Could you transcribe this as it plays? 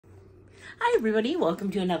Hi everybody, welcome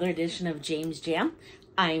to another edition of James Jam.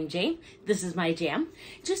 I'm Jane. This is my jam.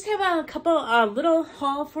 Just have a couple little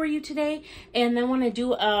haul for you today, and then want to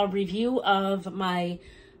do a review of my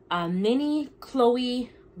mini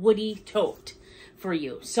Chloe Woody tote for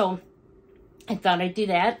you. So I thought I'd do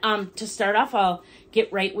that. To start off, I'll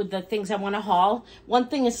get right with the things I want to haul. One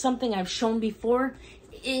thing is something I've shown before.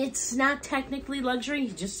 It's not technically luxury,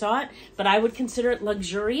 you just saw it, but I would consider it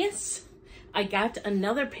luxurious. I got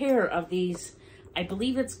another pair of these, I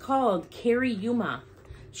believe it's called Cariuma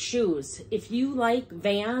shoes. If you like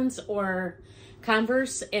Vans or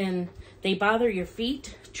Converse and they bother your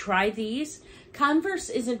feet, try these. Converse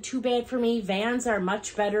isn't too bad for me. Vans are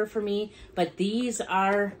much better for me, but these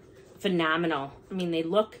are phenomenal. I mean, they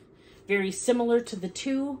look very similar to the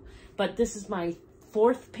two, but this is my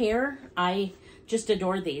fourth pair. I just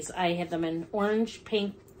adore these. I have them in orange,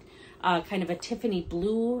 pink, kind of a Tiffany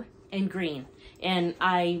blue, and green, and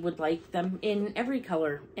I would like them in every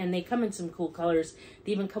color, and they come in some cool colors.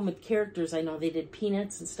 They even come with characters. I know they did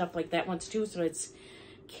Peanuts and stuff like that once too. So it's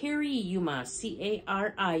Cariuma, C-A-R-I-U-M-A.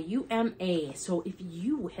 So if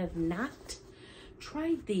you have not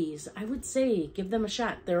tried these, I would say give them a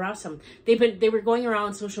shot. They're awesome. They were going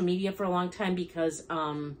around social media for a long time because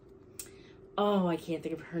oh, I can't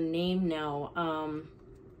think of her name now.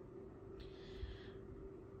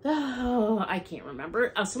 Oh, I can't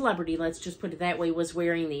remember. A celebrity, let's just put it that way, was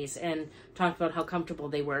wearing these and talked about how comfortable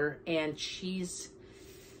they were. And she's,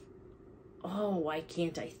 oh, I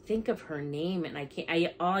think of her name, and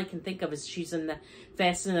all I can think of is she's in the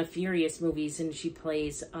Fast and the Furious movies, and she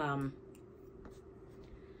plays, oh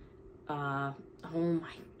my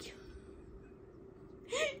God,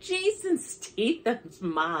 Jason Statham's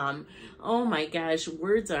mom. Oh my gosh,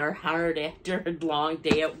 words are hard after a long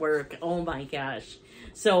day at work. Oh my gosh.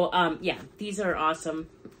 So, yeah, these are awesome.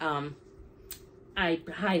 I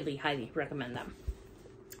highly, highly recommend them.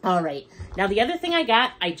 All right. Now, the other thing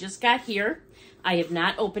I just got here. I have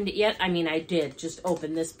not opened it yet. I mean, I did just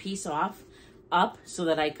open this piece up so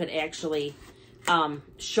that I could actually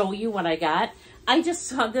show you what I got. I just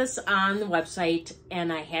saw this on the website,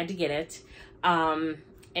 and I had to get it.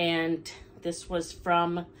 And this was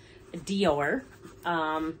from Dior.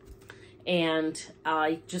 And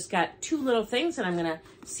I just got two little things, and I'm going to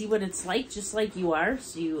see what it's like, just like you are.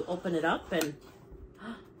 So you open it up and,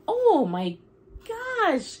 oh my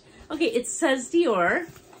gosh. Okay, it says Dior,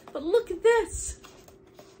 but look at this.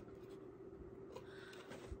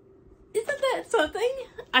 Isn't that something?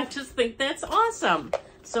 I just think that's awesome.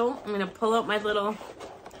 So I'm going to pull out my little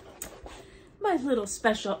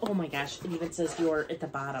special, oh my gosh, it even says Dior at the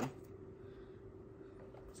bottom.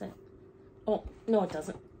 Is that, oh, no, it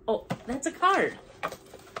doesn't. Oh, that's a card.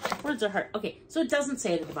 Words are hard. Okay, so it doesn't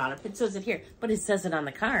say it at the bottom. It says it here, but it says it on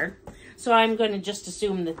the card. So I'm going to just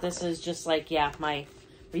assume that this is just like, yeah, my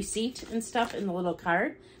receipt and stuff in the little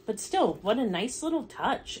card. But still, what a nice little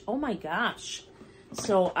touch. Oh my gosh.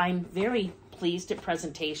 So I'm very pleased at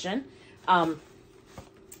presentation. Look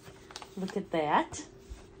at that.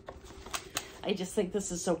 I just think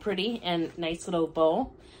this is so pretty and nice little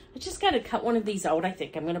bow. I just got to cut one of these out, I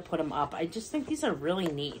think. I'm going to put them up. I just think these are really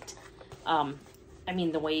neat. I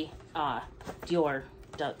mean, the way Dior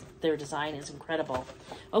does their design is incredible.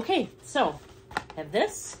 Okay, so I have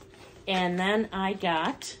this. And then I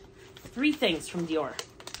got three things from Dior.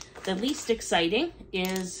 The least exciting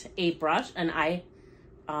is a brush. And I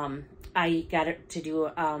got it to do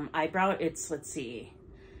eyebrow. It's, let's see,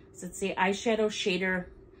 eyeshadow shader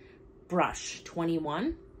brush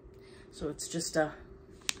 21. So it's just a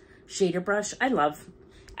shader brush. I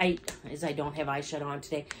don't have eyeshadow on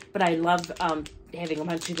today, but I love having a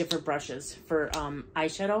bunch of different brushes for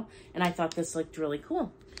eyeshadow, and I thought this looked really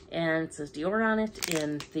cool. And it says Dior on it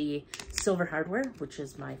in the silver hardware, which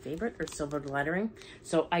is my favorite, or silver lettering.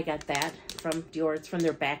 So I got that from Dior. It's from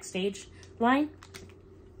their Backstage line.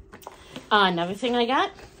 Another thing I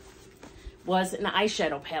got was an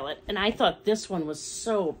eyeshadow palette, and I thought this one was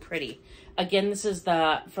so pretty. Again, this is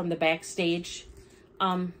from the Backstage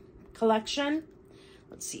collection.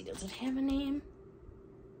 Let's see, does it have a name?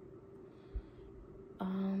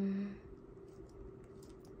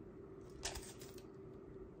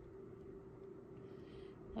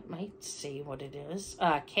 That might say what it is.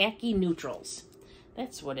 Khaki Neutrals.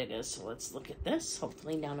 That's what it is. So let's look at this.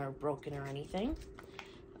 Hopefully none are broken or anything.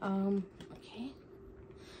 Okay.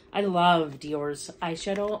 I love Dior's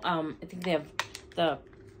eyeshadow. I think they have, the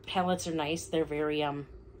palettes are nice. They're very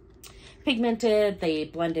pigmented. They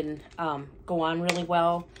blend and go on really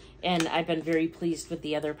well. And I've been very pleased with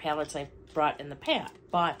the other palettes I've bought in the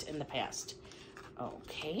past.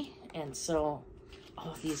 Okay, and so,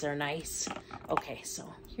 Oh, these are nice. Okay,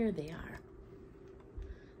 so here they are.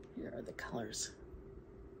 Here are the colors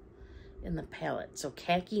in the palette. So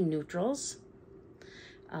khaki neutrals.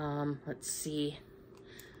 Let's see.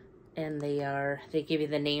 And they give you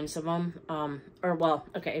the names of them.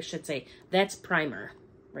 I should say, that's primer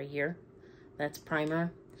right here. That's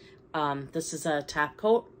primer. This is a top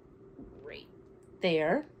coat right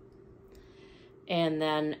there. And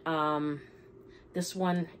then this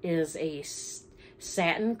one is a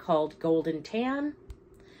satin called Golden Tan.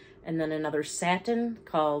 And then another satin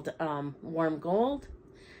called Warm Gold.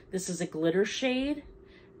 This is a glitter shade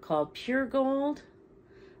called Pure Gold.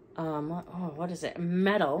 What is it?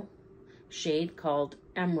 Metal shade called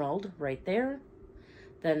Emerald right there.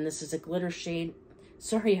 Then this is a glitter shade.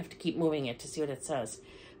 Sorry, I have to keep moving it to see what it says.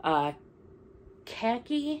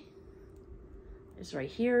 Khaki is right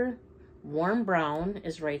here. Warm Brown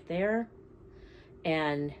is right there.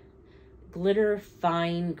 And Glitter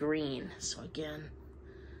Fine Green. So again,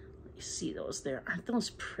 let me see those there. Aren't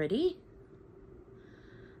those pretty?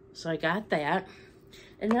 So I got that.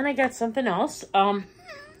 And then I got something else.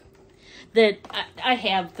 That I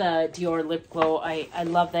have the Dior lip glow. I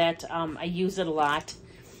love that. I use it a lot.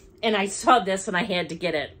 And I saw this and I had to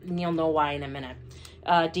get it. And you'll know why in a minute.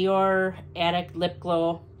 Dior Addict Lip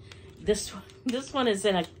Glow. This one is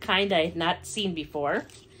in a kind I had not seen before.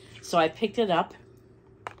 So I picked it up.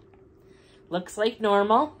 Looks like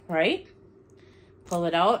normal, right? Pull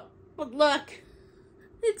it out. But look,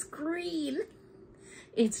 it's green.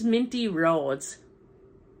 It's minty rose.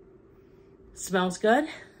 Smells good.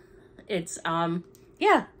 It's,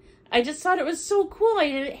 yeah. I just thought it was so cool.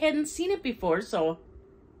 I hadn't seen it before, so.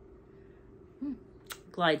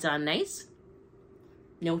 Glides on nice.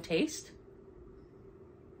 No taste.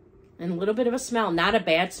 And a little bit of a smell. Not a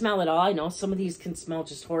bad smell at all. I know some of these can smell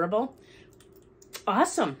just horrible.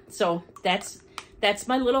 Awesome. So that's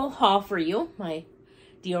my little haul for you. My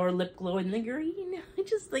Dior lip glow in the green. I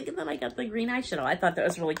just thinking that I got the green eyeshadow. I thought that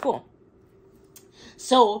was really cool.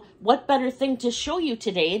 So what better thing to show you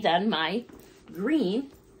today than my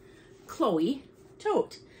green Chloe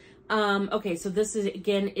tote. Okay, so this is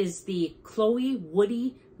again is the Chloe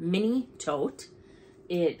Woody mini tote.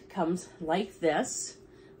 It comes like this.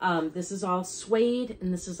 This is all suede,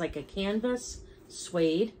 and this is like a canvas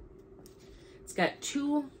suede. It's got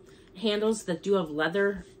two handles that do have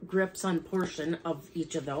leather grips on portion of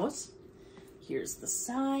each of those. Here's the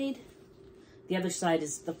side. The other side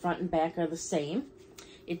is the front and back are the same.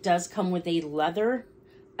 It does come with a leather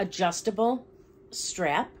adjustable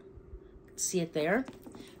strap. See it there?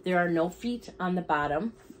 There are no feet on the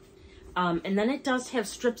bottom. And then it does have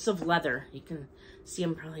strips of leather. You can see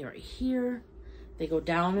them probably right here. They go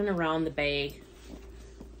down and around the bag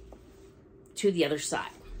to the other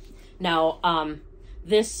side. Now,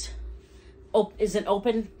 this is an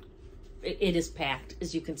open, it is packed,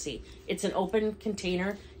 as you can see. It's an open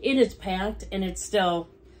container. It is packed, and it's still,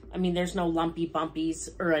 I mean, there's no lumpy bumpies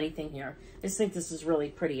or anything here. I just think this is really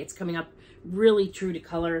pretty. It's coming up really true to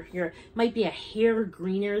color here. Might be a hair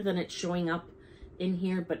greener than it's showing up in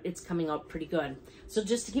here, but it's coming out pretty good. So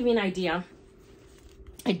just to give you an idea,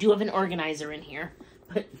 I do have an organizer in here,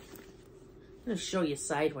 but I'm going to show you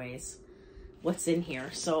sideways what's in here.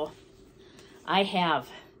 So I have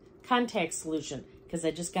contact solution because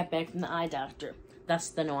I just got back from the eye doctor. Thus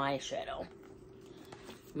the no eyeshadow.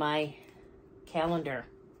 My calendar.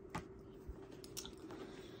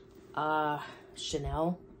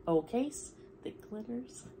 Chanel O case that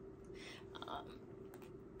glitters.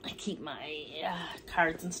 I keep my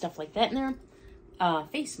cards and stuff like that in there.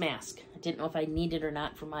 Face mask. I didn't know if I needed it or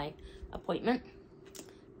not for my appointment.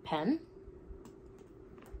 Pen.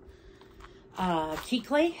 Key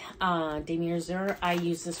clay. Damier Zur. I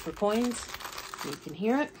use this for coins. You can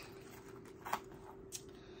hear it.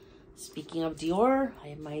 Speaking of Dior, I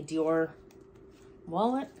have my Dior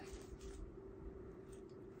wallet.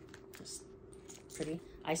 Just pretty.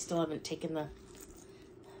 I still haven't taken the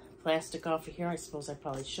plastic off of here. I suppose I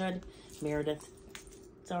probably should. Meredith,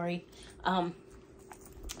 sorry.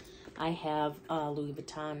 I have a Louis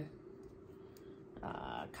Vuitton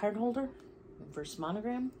card holder, reverse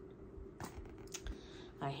monogram.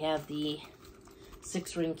 I have the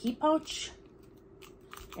 6-ring key pouch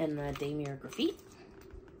and the Damier graphite.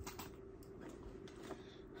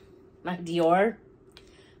 My Dior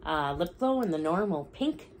lip glow in the normal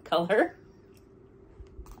pink color.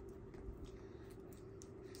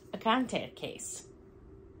 A contact case.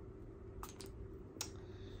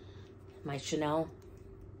 My Chanel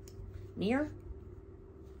mirror.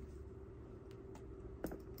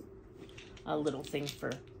 A little thing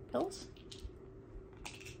for pills.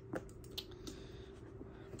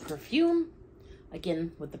 Perfume.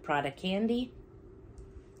 again, with the product candy.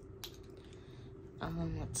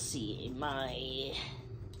 Let's see, my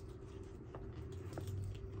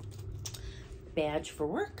badge for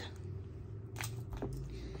work.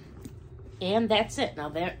 And that's it.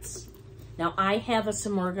 Now I have a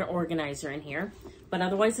Samorga organizer in here, but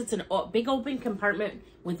otherwise it's a big open compartment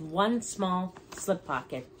with one small slip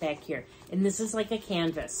pocket back here. And this is like a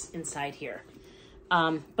canvas inside here.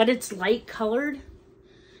 But it's light colored.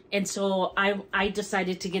 And so I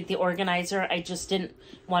decided to get the organizer. I just didn't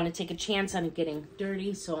want to take a chance on it getting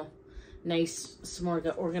dirty. So nice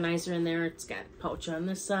Samorga organizer in there. It's got a pouch on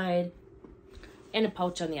this side and a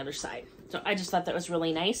pouch on the other side. So I just thought that was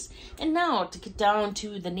really nice. And now to get down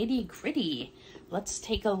to the nitty gritty, let's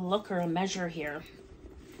take a look or a measure here.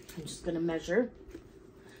 I'm just going to measure.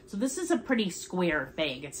 So this is a pretty square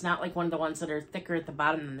bag. It's not like one of the ones that are thicker at the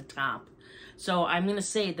bottom than the top. So I'm going to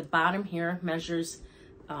say the bottom here measures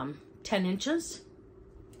 10 inches.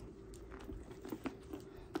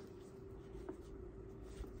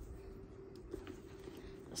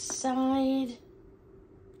 The side,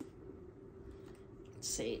 let's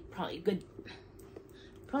say probably a good,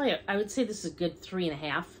 I would say this is a good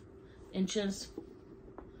 3.5 inches.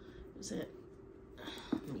 Is it?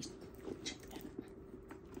 Let me check that.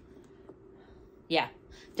 Yeah,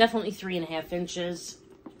 definitely 3.5 inches.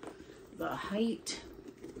 The height.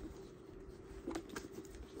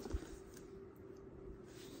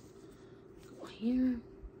 Here,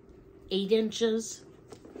 8 inches.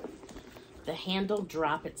 The handle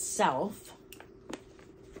drop itself,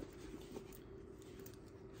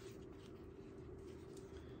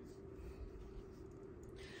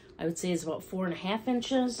 I would say is about 4.5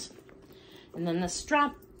 inches. And then the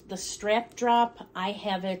strap drop, I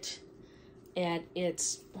have it at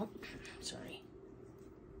its, oh, sorry.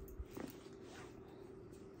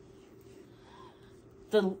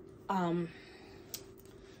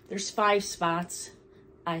 There's 5 spots.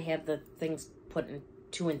 I have the things put in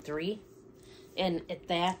 2 and 3. And at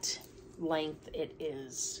that length, it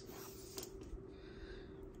is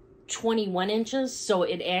 21 inches. So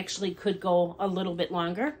it actually could go a little bit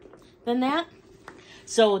longer than that.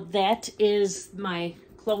 So that is my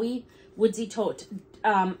Chloe Woodsy tote.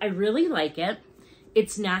 I really like it.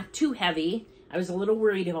 It's not too heavy. I was a little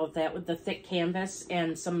worried about that with the thick canvas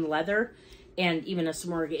and some leather and even a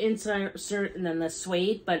Samorga insert and then the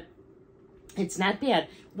suede, but it's not bad.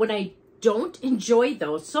 What I don't enjoy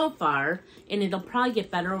though so far, and it'll probably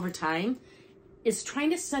get better over time, is trying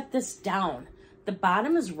to set this down. The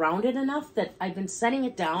bottom is rounded enough that I've been setting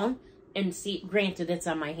it down, and see, granted it's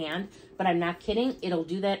on my hand, but I'm not kidding, it'll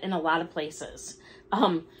do that in a lot of places.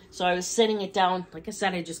 So I was setting it down, like I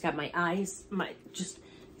said, I just got my eyes,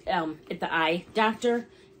 at the eye doctor,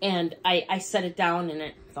 and I set it down and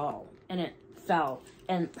it fell,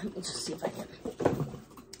 and let me just see if I can,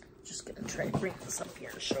 just gonna try to bring this up here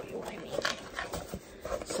to show you what I mean.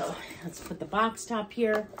 So let's put the box top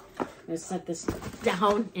here. I'm gonna set this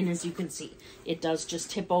down, and as you can see, it does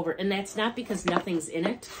just tip over, and that's not because nothing's in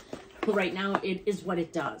it. Right now, it is what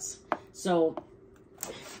it does. So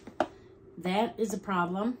that is a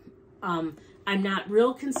problem. I'm not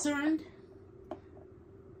real concerned.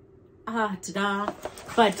 But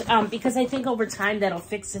because I think over time that'll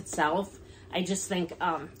fix itself. I just think,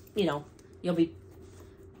 you know,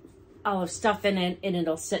 I'll have stuff in it and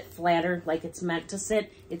it'll sit flatter like it's meant to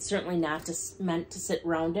sit. It's certainly not meant to sit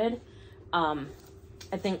rounded. I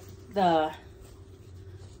think the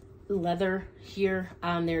leather here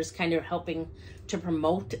on there is kind of helping to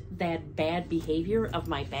promote that bad behavior of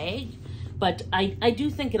my bag. But I do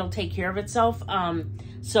think it'll take care of itself.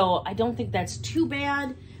 So I don't think that's too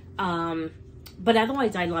bad. But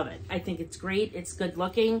otherwise, I love it. I think it's great. It's good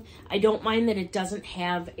looking. I don't mind that it doesn't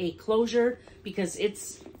have a closure because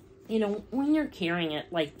it's, you know, when you're carrying it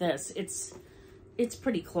like this, it's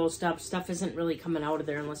pretty closed up. Stuff isn't really coming out of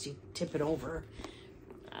there unless you tip it over.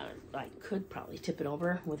 I could probably tip it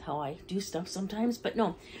over with how I do stuff sometimes, but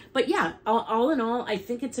no. But yeah, all in all, I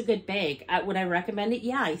think it's a good bag. Would I recommend it?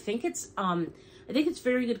 Yeah, I think it's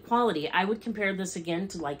very good quality. I would compare this again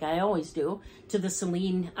to, like I always do, to the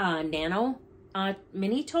Celine Nano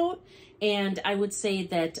mini tote, and I would say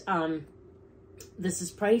that this is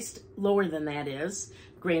priced lower than that is.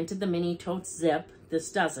 Granted, the mini totes zip. This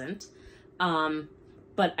doesn't.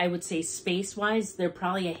 But I would say space-wise, they're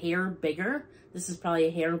probably a hair bigger. This is probably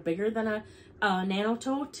a hair bigger than a Nano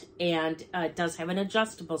tote, and it does have an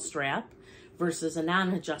adjustable strap versus a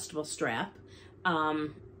non-adjustable strap.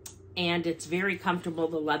 And it's very comfortable.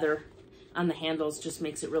 The leather on the handles just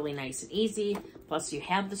makes it really nice and easy. Plus, you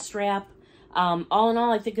have the strap. All in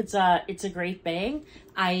all, I think it's a great bag.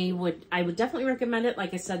 I would definitely recommend it.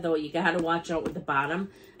 Like I said, though, you gotta watch out with the bottom.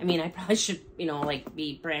 I mean, I probably should, you know, like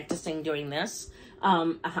be practicing doing this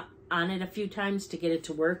on it a few times to get it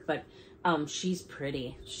to work, but she's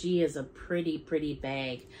pretty. She is a pretty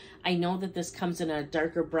bag. I know that this comes in a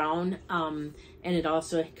darker brown, and it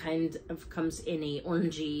also kind of comes in a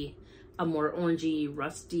more orangey,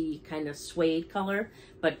 rusty kind of suede color,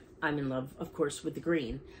 but I'm in love, of course, with the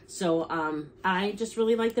green. So I just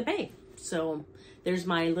really like the bag. So there's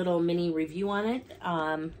my little mini review on it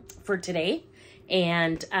for today.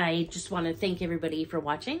 And I just want to thank everybody for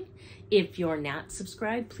watching. If you're not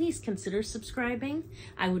subscribed, please consider subscribing.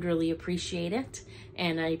 I would really appreciate it.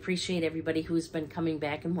 And I appreciate everybody who's been coming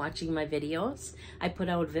back and watching my videos. I put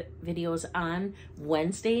out videos on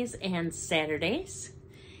Wednesdays and Saturdays.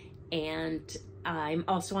 And I'm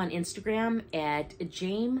also on Instagram at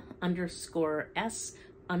jame_s_jam.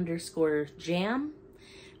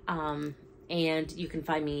 And you can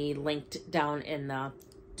find me linked down in the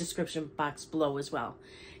description box below as well.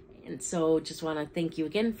 And so just want to thank you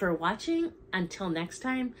again for watching. Until next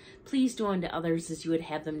time, please do unto others as you would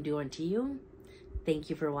have them do unto you. Thank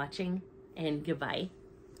you for watching, and goodbye.